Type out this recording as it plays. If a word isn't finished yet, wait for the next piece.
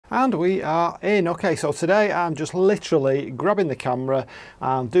And we are in. Okay, so today I'm just literally grabbing the camera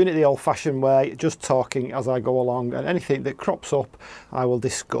and doing it the old-fashioned way, just talking as I go along, and anything that crops up I will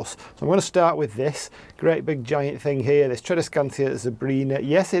discuss. So I'm going to start with this great big giant thing here, this Tradescantia zebrina.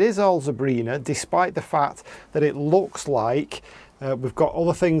 Yes, it is all zebrina, despite the fact that it looks like we've got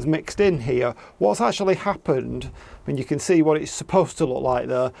other things mixed in here. What's actually happened, I mean, you can see what it's supposed to look like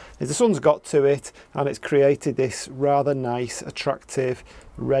there, is the sun's got to it and it's created this rather nice, attractive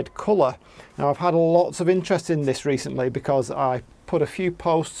red colour. Now, I've had lots of interest in this recently because I put a few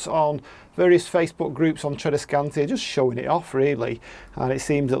posts on various Facebook groups on Tradescantia, just showing it off really, and it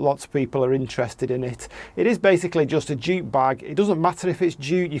seems that lots of people are interested in it. It is basically just a jute bag. It doesn't matter if it's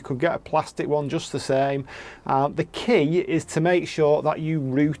jute, you could get a plastic one just the same. The key is to make sure that you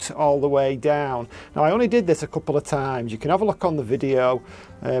root all the way down. Now, I only did this a couple of times. You can have a look on the video.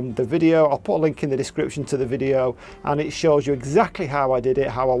 I'll put a link in the description to the video, and it shows you exactly how I did it,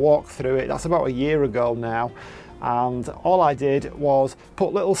 how I walked through it. That's about a year ago now. And all I did was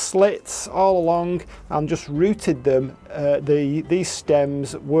put little slits all along and just rooted them, these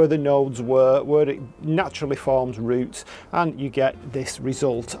stems where the nodes were, where it naturally forms roots, and you get this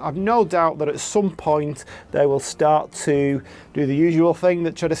result. I've no doubt that at some point they will start to do the usual thing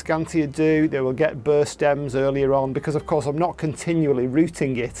that Tradescantia do. They will get burst stems earlier on because, of course, I'm not continually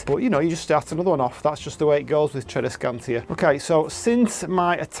rooting it. But, you know, you just start another one off. That's just the way it goes with Tradescantia. Okay, so since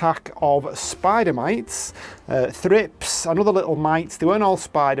my attack of spider mites, thrips and other little mites, they weren't all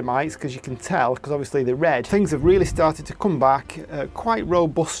spider mites because you can tell, because obviously they're red. Things have really started to come back quite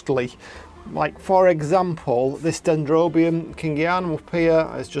robustly. Like, for example, this Dendrobium kingianum up here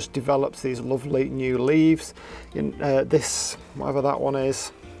has just developed these lovely new leaves. This, whatever that one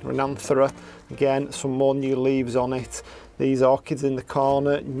is, Rhinanthera, again, some more new leaves on it. These orchids in the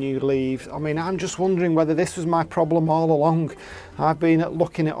corner, new leaves. I mean, I'm just wondering whether this was my problem all along. I've been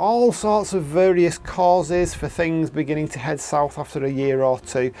looking at all sorts of various causes for things beginning to head south after a year or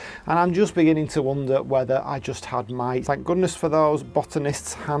two, and I'm just beginning to wonder whether I just had mites. Thank goodness for those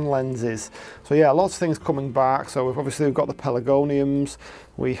botanists' hand lenses. So yeah, lots of things coming back. So we've got the pelargoniums.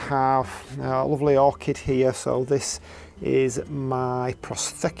 We have a lovely orchid here. So this is my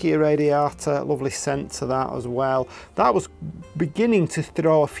Prosthecea radiata, lovely scent to that as well. That was beginning to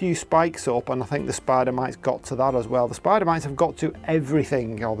throw a few spikes up, and I think the spider mites got to that as well. The spider mites have got to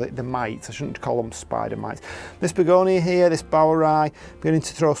everything, or the mites, I shouldn't call them spider mites. This begonia here, this bowerii, beginning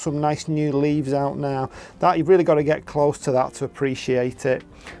to throw some nice new leaves out now. That, you've really got to get close to that to appreciate it.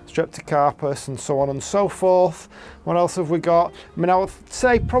 Streptocarpus and so on and so forth. What else have we got? I mean, I would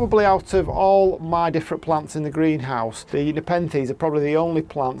say probably out of all my different plants in the greenhouse, the Nepenthes are probably the only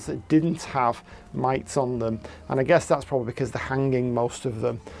plants that didn't have mites on them, and I guess that's probably because they're hanging, most of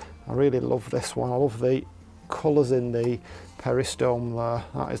them. I really love this one. I love the colours in the peristome there.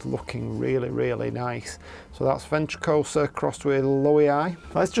 That is looking really, really nice. So that's Ventricosa crossed with Lowii.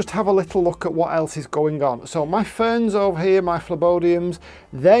 Let's just have a little look at what else is going on. So my ferns over here, my phlebodiums,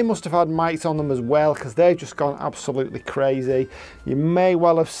 they must have had mites on them as well, because they've just gone absolutely crazy. You may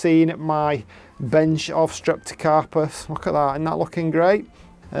well have seen my bench of Streptocarpus. Look at that, isn't that looking great?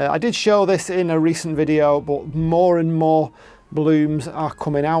 I did show this in a recent video, but more and more blooms are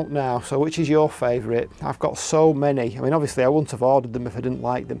coming out now. So which is your favourite? I've got so many. I mean, obviously I wouldn't have ordered them if I didn't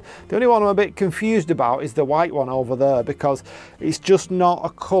like them. The only one I'm a bit confused about is the white one over there, because it's just not a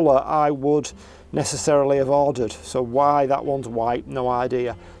colour I would necessarily have ordered. So why that one's white, no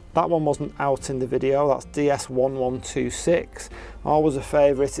idea. That one wasn't out in the video. That's DS1126. Always a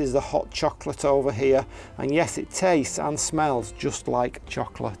favourite is the hot chocolate over here, and yes, it tastes and smells just like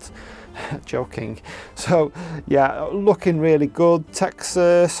chocolate. Joking. So yeah, looking really good.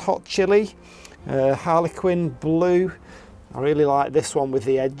 Texas hot chili, Harlequin blue. I really like this one with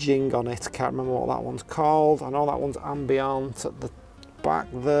the edging on it. I can't remember what that one's called. I know that one's ambient at the back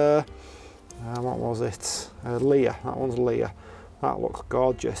there. What was it? Leah. That one's Leah. That looks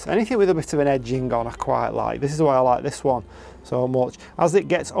gorgeous. Anything with a bit of an edging on I quite like. This is why I like this one so much. As it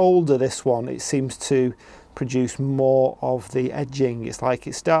gets older, this one, it seems to produce more of the edging. It's like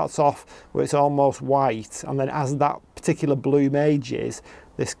it starts off where it's almost white, and then as that particular bloom ages,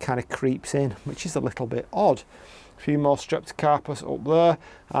 this kind of creeps in, which is a little bit odd. A few more Streptocarpus up there,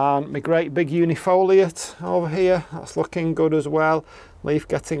 and my great big Unifoliate over here, that's looking good as well. Leaf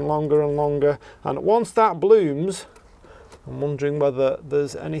getting longer and longer, and once that blooms, I'm wondering whether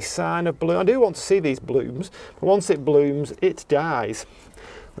there's any sign of bloom. I do want to see these blooms, but once it blooms, it dies,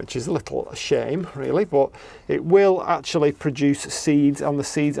 which is a little shame really, but it will actually produce seeds, and the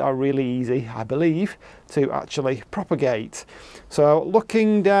seeds are really easy, I believe, to actually propagate. So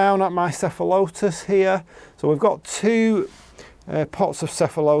looking down at my Cephalotus here, so we've got two pots of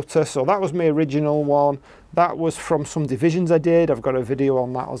Cephalotus. So that was my original one. That was from some divisions I did. I've got a video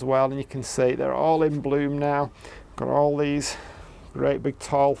on that as well, and you can see they're all in bloom now. Got all these great big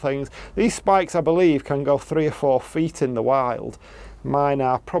tall things. These spikes, I believe, can go 3 or 4 feet in the wild. Mine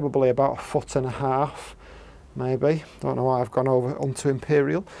are probably about 1.5 feet, maybe. Don't know why I've gone over onto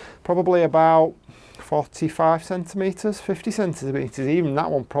Imperial. Probably about 45 centimetres, 50 centimetres. Even that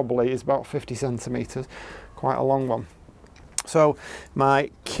one probably is about 50 centimetres. Quite a long one. So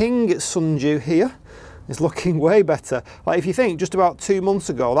my king sundew here is looking way better. Like, if you think, just about 2 months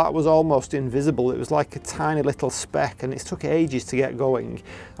ago that was almost invisible. It was like a tiny little speck, and it took ages to get going.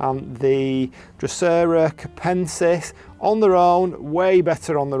 The Drosera, Nepenthes on their own, way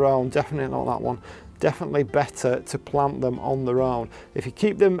better on their own. Definitely not that one. Definitely better to plant them on their own. If you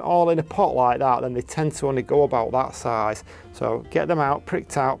keep them all in a pot like that, then they tend to only go about that size. So get them out,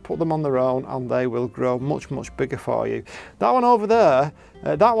 pricked out, put them on their own, and they will grow much, much bigger for you. That one over there,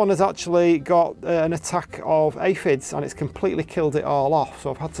 that one has actually got an attack of aphids, and it's completely killed it all off. So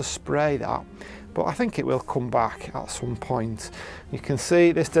I've had to spray that, but I think it will come back at some point. You can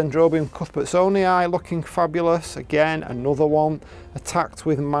see this Dendrobium cuthbertsonii looking fabulous. Again, another one attacked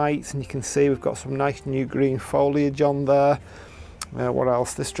with mites, and you can see we've got some nice new green foliage on there. What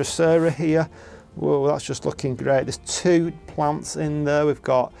else? This Drosera here. Whoa, that's just looking great. There's 2 plants in there. We've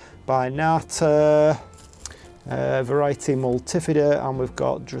got radiata, variety multifida, and we've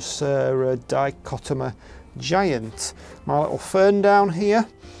got Drosera dichotoma giant. My little fern down here.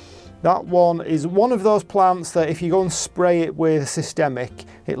 That one is one of those plants that if you go and spray it with a systemic,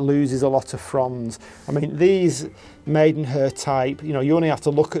 it loses a lot of fronds. I mean, these Maidenhair type, you know, you only have to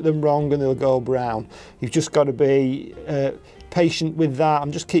look at them wrong and they'll go brown. You've just got to be patient with that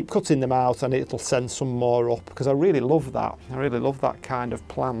and just keep cutting them out, and it'll send some more up, because I really love that. I really love that kind of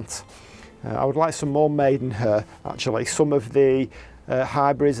plant. I would like some more Maidenhair, actually. Some of the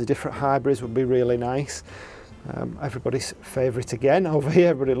hybrids, the different hybrids would be really nice. Everybody's favourite again over here.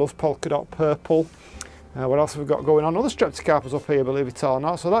 Everybody loves polka dot purple. What else have we got going on? Another Streptocarpus up here, believe it or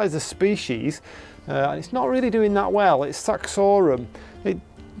not. So that is a species, and it's not really doing that well. It's saxorum. It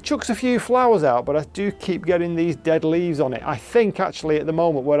chucks a few flowers out, but I do keep getting these dead leaves on it. I think actually at the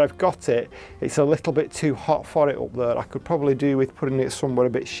moment where I've got it, it's a little bit too hot for it up there. I could probably do with putting it somewhere a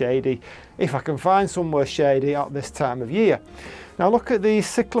bit shady, if I can find somewhere shady at this time of year. Now look at these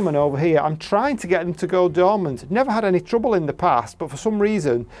cyclamen over here. I'm trying to get them to go dormant. Never had any trouble in the past, but for some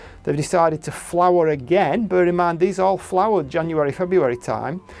reason they've decided to flower again. Bear in mind, these all flowered January, February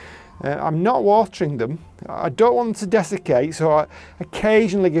time. I'm not watering them. I don't want them to desiccate, so I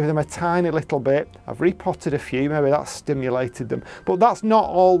occasionally give them a tiny little bit. I've repotted a few, maybe that's stimulated them. But that's not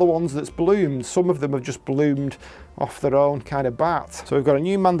all the ones that's bloomed. Some of them have just bloomed off their own kind of bat. So we've got a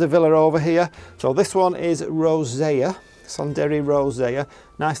new Mandevilla over here. So this one is Rosea. Sanderi rosea,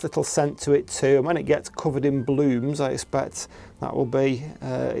 nice little scent to it too, and when it gets covered in blooms, I expect that will be,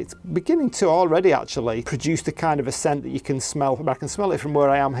 it's beginning to already actually produce the kind of a scent that you can smell. I can smell it from where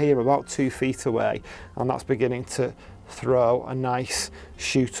I am here, about 2 feet away, and that's beginning to throw a nice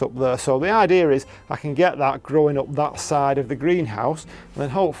shoot up there. So the idea is I can get that growing up that side of the greenhouse, and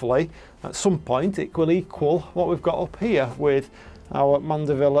then hopefully at some point it will equal what we've got up here with our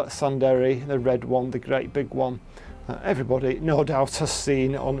Mandevilla Sanderi, the red one, the great big one. Everybody no doubt has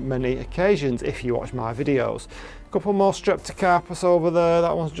seen on many occasions if you watch my videos. A couple more Streptocarpus over there.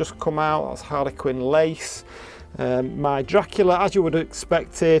 That one's just come out. That's Harlequin lace. My Dracula, as you would have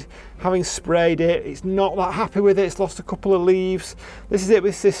expected, having sprayed it, it's not that happy with it. It's lost a couple of leaves. This is it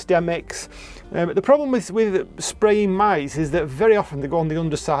with systemics. The problem with spraying mites is that very often they go on the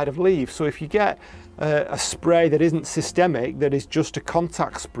underside of leaves. So if you get a spray that isn't systemic, that is just a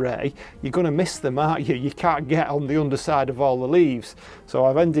contact spray, you're going to miss them, aren't you? You can't get on the underside of all the leaves. So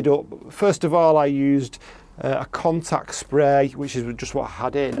I've ended up, first of all, I used a contact spray, which is just what I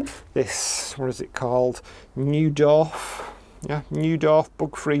had in this, what is it called, nuToday. Yeah, nuToday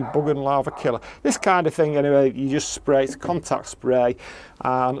bug-free bug and larva killer. This kind of thing anyway, you just spray, it's a contact spray,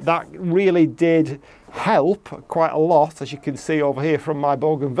 and that really did help quite a lot, as you can see over here from my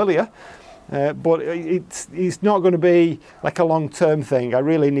bougainvillea. But it's not going to be like a long-term thing. I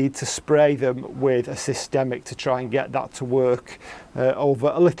really need to spray them with a systemic to try and get that to work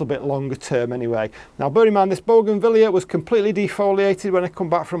over a little bit longer term anyway. Now bear in mind, this bougainvillea was completely defoliated when I come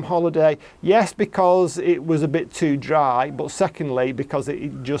back from holiday. Yes, because it was a bit too dry, but secondly because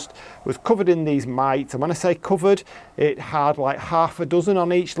it just was covered in these mites, and when I say covered, it had like half a dozen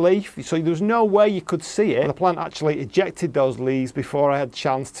on each leaf, so there was no way you could see it. The plant actually ejected those leaves before I had a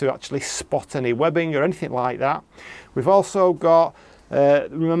chance to actually spot any webbing or anything like that. We've also got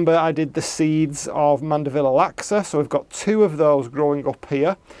Remember I did the seeds of Mandevilla laxa, so we've got 2 of those growing up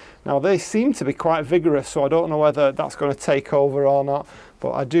here. Now they seem to be quite vigorous, so I don't know whether that's going to take over or not,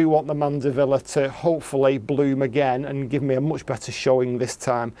 but I do want the Mandevilla to hopefully bloom again and give me a much better showing this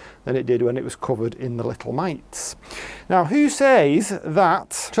time than it did when it was covered in the little mites. Now, who says that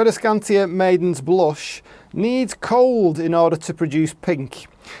Tradescantia Maiden's Blush needs cold in order to produce pink?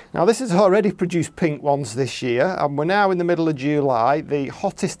 Now this has already produced pink once this year, and we're now in the middle of July, the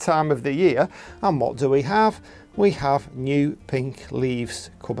hottest time of the year, and what do we have? We have new pink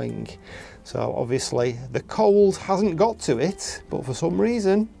leaves coming. So obviously the cold hasn't got to it, but for some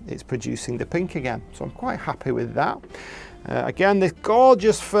reason it's producing the pink again. So I'm quite happy with that. Again, this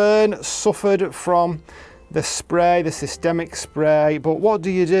gorgeous fern suffered from the spray, the systemic spray, but what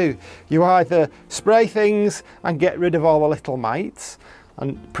do? You either spray things and get rid of all the little mites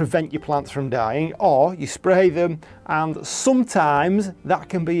and prevent your plants from dying, or you spray them and sometimes that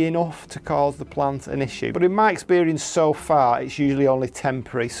can be enough to cause the plant an issue. But in my experience so far, it's usually only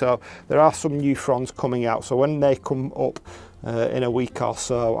temporary, so there are some new fronds coming out, so when they come up in a week or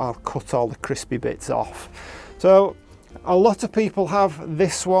so, I'll cut all the crispy bits off. So a lot of people have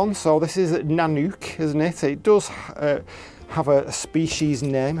this one, so this is Nanook, isn't it? It does have a species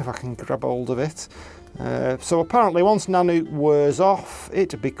name, if I can grab hold of it. So apparently once Nanook wears off,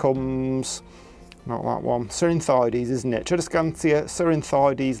 it becomes, not that one, Cerinthoides, isn't it? Tradescantia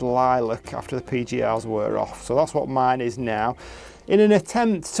Cerinthoides lilac after the PGRs wear off. So that's what mine is now. In an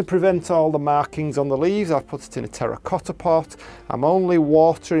attempt to prevent all the markings on the leaves, I've put it in a terracotta pot. I'm only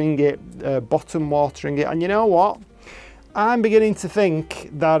watering it, bottom watering it, and you know what? I'm beginning to think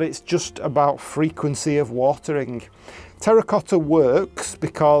that it's just about frequency of watering. Terracotta works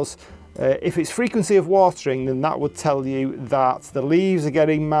because if it's frequency of watering, then that would tell you that the leaves are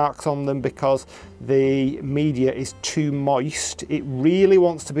getting marks on them because the media is too moist. It really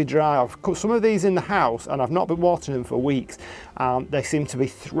wants to be dry. I've cut some of these in the house and I've not been watering them for weeks. They seem to be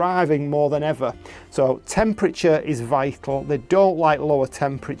thriving more than ever. So temperature is vital. They don't like lower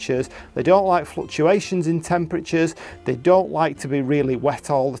temperatures. They don't like fluctuations in temperatures. They don't like to be really wet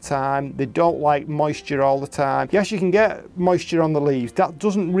all the time. They don't like moisture all the time. Yes, you can get moisture on the leaves. That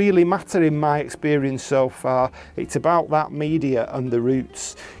doesn't really matter in my experience so far. It's about that media and the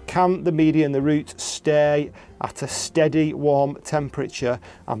roots. Can the media and the roots stay at a steady warm temperature?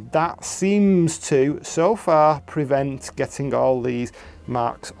 And that seems to so far prevent getting all these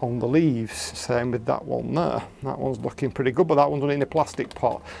marks on the leaves. Same with that one there. That one's looking pretty good, but that one's in a plastic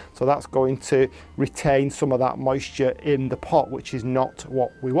pot, so that's going to retain some of that moisture in the pot, which is not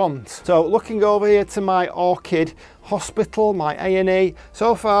what we want. So looking over here to my orchid hospital, my A&E,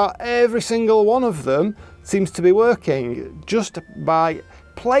 so far every single one of them seems to be working. Just by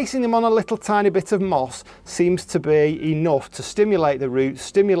placing them on a little tiny bit of moss seems to be enough to stimulate the roots,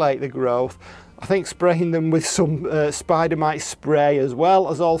 stimulate the growth. I think spraying them with some spider mite spray as well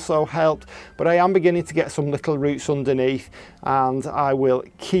has also helped, but I am beginning to get some little roots underneath, and I will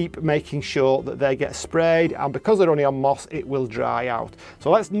keep making sure that they get sprayed, and because they're only on moss, it will dry out.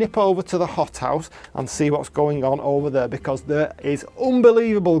 So let's nip over to the hothouse and see what's going on over there, because there is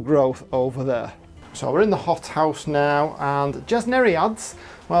unbelievable growth over there. So we're in the hothouse now, and Gesneriads,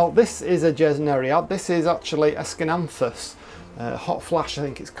 well, this is a Gesneriad. This is actually a Schinanthus. Hot flash, I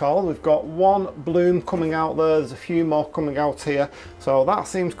think it's called. We've got one bloom coming out there, there's a few more coming out here, so that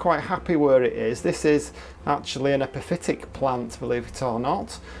seems quite happy where it is. This is actually an epiphytic plant, believe it or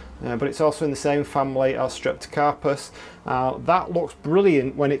not, but it's also in the same family as Streptocarpus. That looks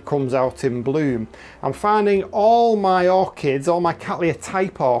brilliant when it comes out in bloom. I'm finding all my orchids, all my Cattleya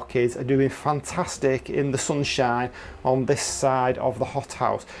type orchids, are doing fantastic in the sunshine on this side of the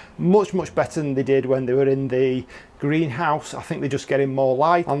hothouse. Much better than they did when they were in the greenhouse. I think they're just getting more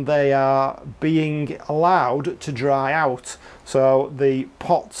light and they are being allowed to dry out. So the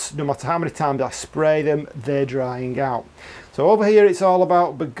pots, no matter how many times I spray them, they're drying out. So over here it's all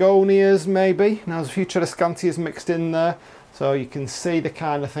about begonias maybe. Now there's a few Tradescantias mixed in there, so you can see the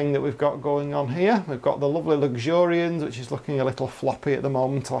kind of thing that we've got going on here. We've got the lovely Luxurians, which is looking a little floppy at the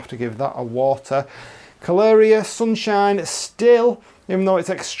moment. I'll have to give that a water. Caleria, sunshine still, even though it's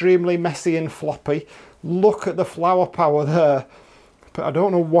extremely messy and floppy. Look at the flower power there. But I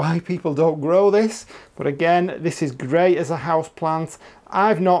don't know why people don't grow this, but again, this is great as a house plant.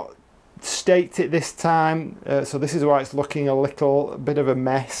 I've not staked it this time, so this is why it's looking a little bit of a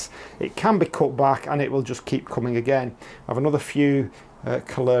mess. It can be cut back and it will just keep coming again. I have another few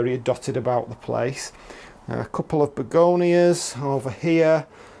Caleria dotted about the place. A couple of begonias over here.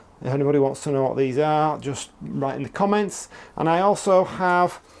 If anybody wants to know what these are, just write in the comments. And I also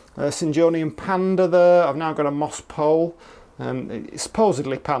have Syngonium panda there. I've now got a moss pole. It's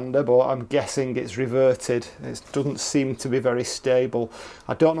supposedly panda, but I'm guessing it's reverted. It doesn't seem to be very stable.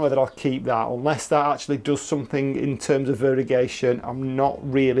 I don't know whether I'll keep that unless that actually does something in terms of variegation. I'm not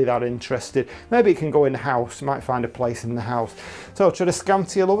really that interested. Maybe it can go in the house. Might find a place in the house. So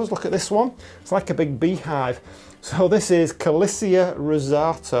Tradescantia lovers, look at this one. It's like a big beehive. So this is Colourful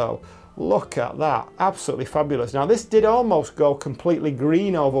rosato. Look at that, absolutely fabulous. Now this did almost go completely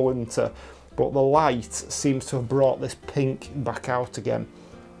green over winter, but the light seems to have brought this pink back out again.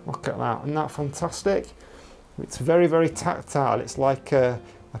 Look at that, isn't that fantastic? It's very, very tactile. It's like a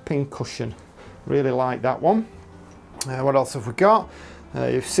pin cushion. Really like that one. What else have we got?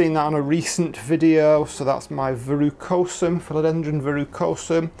 You've seen that on a recent video. So that's my verrucosum, philodendron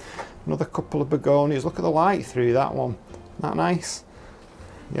verrucosum. Another couple of begonias. Look at the light through that one. Isn't that nice?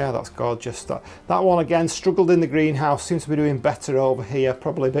 Yeah, that's gorgeous. That one again struggled in the greenhouse, seems to be doing better over here,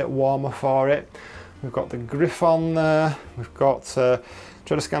 probably a bit warmer for it. We've got the Griffon there, we've got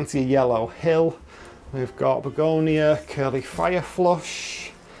Tradescantia Yellow Hill, we've got Begonia Curly Fireflush,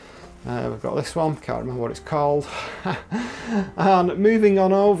 we've got this one, can't remember what it's called. And moving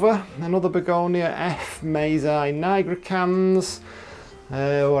on over, another Begonia F Mazai nigricans.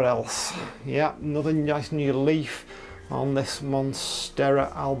 What else? Yeah, another nice new leaf on this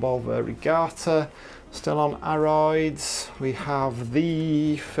Monstera albovariegata. Still on aroids, we have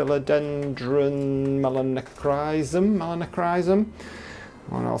the Philodendron melanochrysum.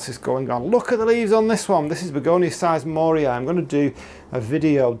 What else is going on? Look at the leaves on this one. This is Begonia size Morii. I'm going to do a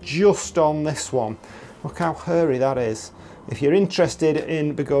video just on this one. Look how hairy that is. If you're interested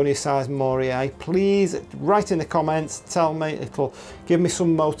in Begonia size Morii, please write in the comments, tell me, it'll give me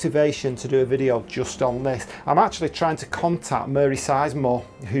some motivation to do a video just on this. I'm actually trying to contact Mary Sizemore,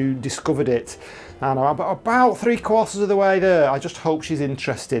 who discovered it, and I'm about 3/4 of the way there. I just hope she's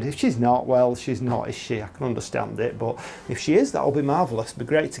interested. If she's not, well, she's not, is she? I can understand it, but if she is, that'll be marvellous. It'd be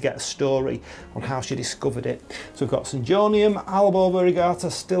great to get a story on how she discovered it. So we've got Syngonium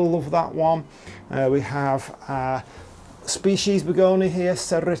albovariegata, still love that one. We have species begonia here,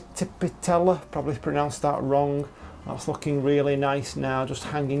 Ceratipitella, probably pronounced that wrong. That's looking really nice now, just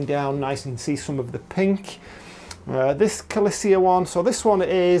hanging down nice, and see some of the pink. This Colourful one, so this one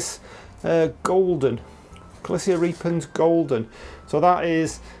is golden, Colourful repens golden. So that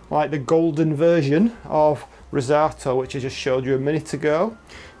is like the golden version of rosato, which I just showed you a minute ago.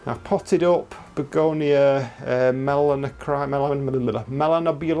 I've potted up Begonia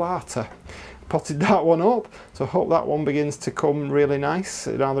melanobulata. Potted that one up, so I hope that one begins to come really nice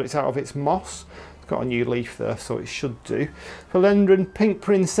now that it's out of its moss. It's got a new leaf there, so it should do. Philodendron Pink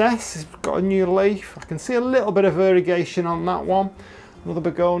Princess has got a new leaf. I can see a little bit of variegation on that one. Another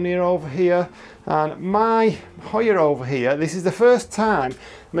begonia over here, and my Hoya over here. This is the first time,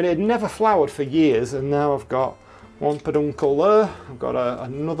 I mean, it had never flowered for years, and now I've got one peduncle there. I've got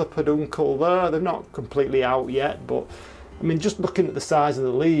another peduncle there. They're not completely out yet, but I mean, just looking at the size of the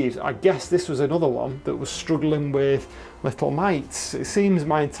leaves, I guess this was another one that was struggling with little mites. It seems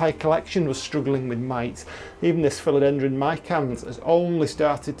my entire collection was struggling with mites. Even this Philodendron micans has only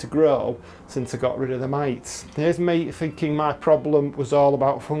started to grow since I got rid of the mites. Here's me thinking my problem was all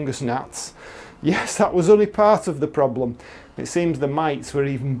about fungus gnats. Yes, that was only part of the problem. It seems the mites were an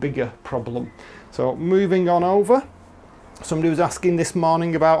even bigger problem. So moving on over. Somebody was asking this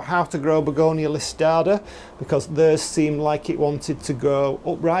morning about how to grow Begonia listada, because theirs seemed like it wanted to go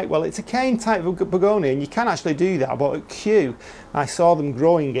upright. Well, it's a cane type of begonia, and you can actually do that, but at Kew I saw them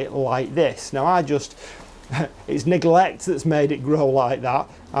growing it like this. Now it's neglect that's made it grow like that.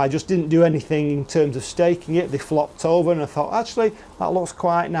 I just didn't do anything in terms of staking it. They flopped over, and I thought, actually, that looks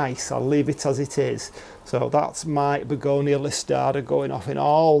quite nice. I'll leave it as it is. So that's my Begonia listada going off in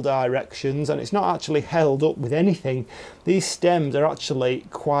all directions, and it's not actually held up with anything. These stems are actually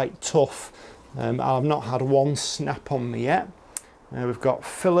quite tough. I've not had one snap on me yet. We've got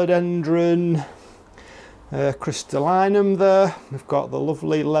Philodendron crystallinum there. We've got the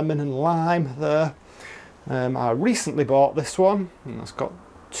lovely lemon and lime there. I recently bought this one, and it's got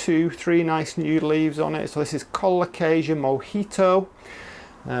 2-3 nice new leaves on it. So this is Colocasia mojito.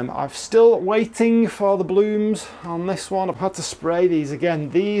 I'm still waiting for the blooms on this one. I've had to spray these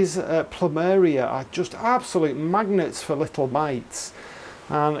again. These plumeria are just absolute magnets for little mites,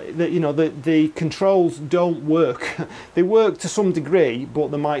 and the controls don't work. They work to some degree, but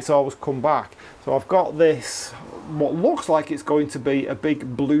the mites always come back. So I've got this, what looks like it's going to be a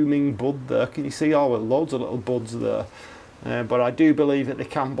big blooming bud there. Can you see? Oh, loads of little buds there. But I do believe that they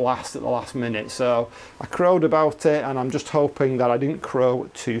can blast at the last minute, so I crowed about it, and I'm just hoping that I didn't crow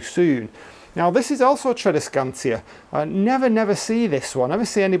too soon. Now this is also Tradescantia. I never see this one, never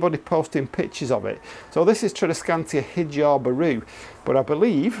see anybody posting pictures of it. So this is Tradescantia hijau baru, but I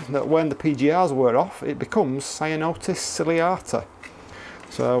believe that when the PGRs wear off it becomes Cephalotus ciliata.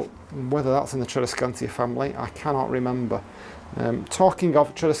 So whether that's in the Tradescantia family, I cannot remember. Talking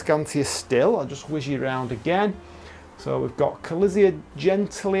of Tradescantia still, I'll just whiz you around again. So we've got Calizia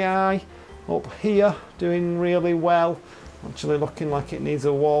gentilii up here doing really well, actually looking like it needs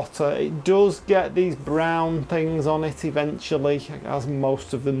a water. It does get these brown things on it eventually, as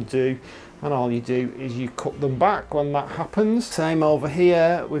most of them do, and all you do is you cut them back when that happens. Same over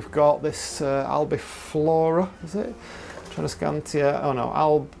here, we've got this albiflora, is it? Tradescantia, oh no,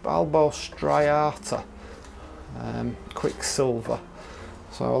 albostriata, quicksilver.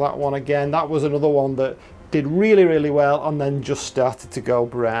 So that one again, that was another one that did really well and then just started to go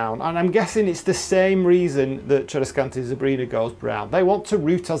brown, and I'm guessing it's the same reason that Tradescantia zebrina goes brown. They want to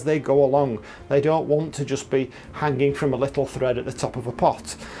root as they go along. They don't want to just be hanging from a little thread at the top of a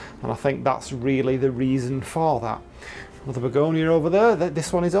pot, and I think that's really the reason for that. Another begonia over there.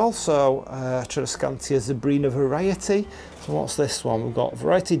 This one is also Tradescantia zebrina variety. So what's this one? We've got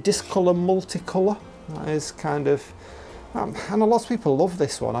variety discolour multicolour. That is kind of, and a lot of people love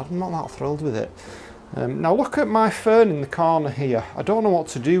this one. I'm not that thrilled with it. Now look at my fern in the corner here. I don't know what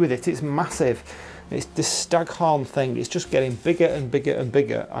to do with it. It's massive. It's this staghorn thing. It's just getting bigger and bigger and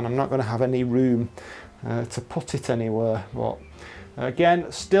bigger, and I'm not going to have any room to put it anywhere. But again,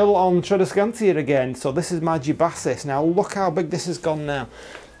 still on Tradescantia again. So this is my Gibassis. Now look how big this has gone now.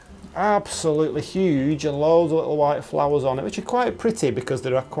 Absolutely huge, and loads of little white flowers on it, which are quite pretty because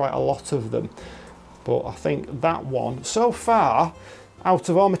there are quite a lot of them. But I think that one, so far, out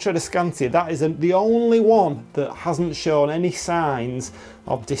of all my Tradescantia, that is the only one that hasn't shown any signs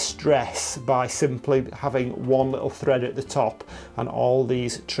of distress by simply having one little thread at the top and all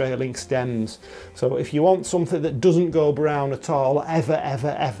these trailing stems. So if you want something that doesn't go brown at all,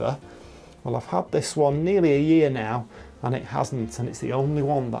 ever, well, I've had this one nearly a year now and it hasn't, and it's the only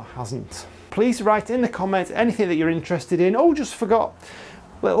one that hasn't. Please write in the comments anything that you're interested in. Oh, just forgot.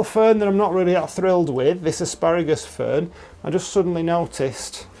 Little fern that I'm not really that thrilled with, this asparagus fern. I just suddenly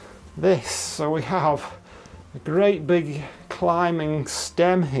noticed this. So we have a great big climbing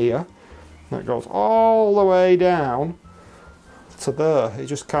stem here that goes all the way down to there. It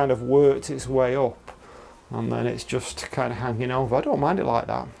just kind of worked its way up, and then it's just kind of hanging over. I don't mind it like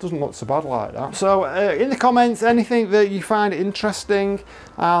that. It doesn't look so bad like that. So in the comments, anything that you find interesting,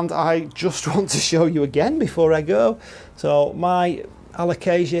 and I just want to show you again before I go. So my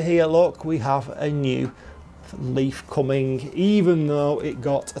Alocasia here, look, we have a new leaf coming, even though it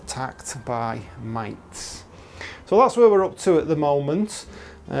got attacked by mites. So that's where we're up to at the moment.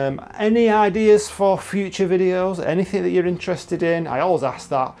 Any ideas for future videos, anything that you're interested in? I always ask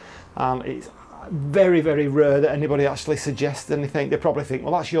that, and it's very rare that anybody actually suggests anything. They probably think,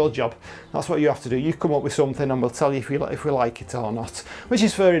 well, that's your job, that's what you have to do. You come up with something and we'll tell you if we like it or not, which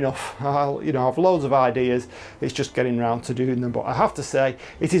is fair enough. You know, I've loads of ideas, it's just getting around to doing them. But I have to say,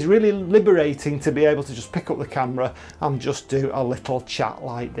 it is really liberating to be able to just pick up the camera and just do a little chat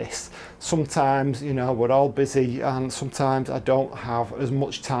like this. Sometimes, you know, we're all busy, and sometimes I don't have as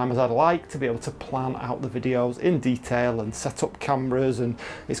much time as I'd like to be able to plan out the videos in detail and set up cameras, and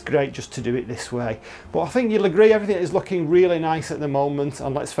it's great just to do it this way. But I think you'll agree everything is looking really nice at the moment,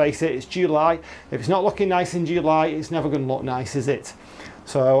 and let's face it, it's July. If it's not looking nice in July, it's never going to look nice, is it?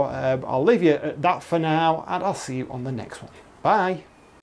 So I'll leave you at that for now, and I'll see you on the next one. Bye.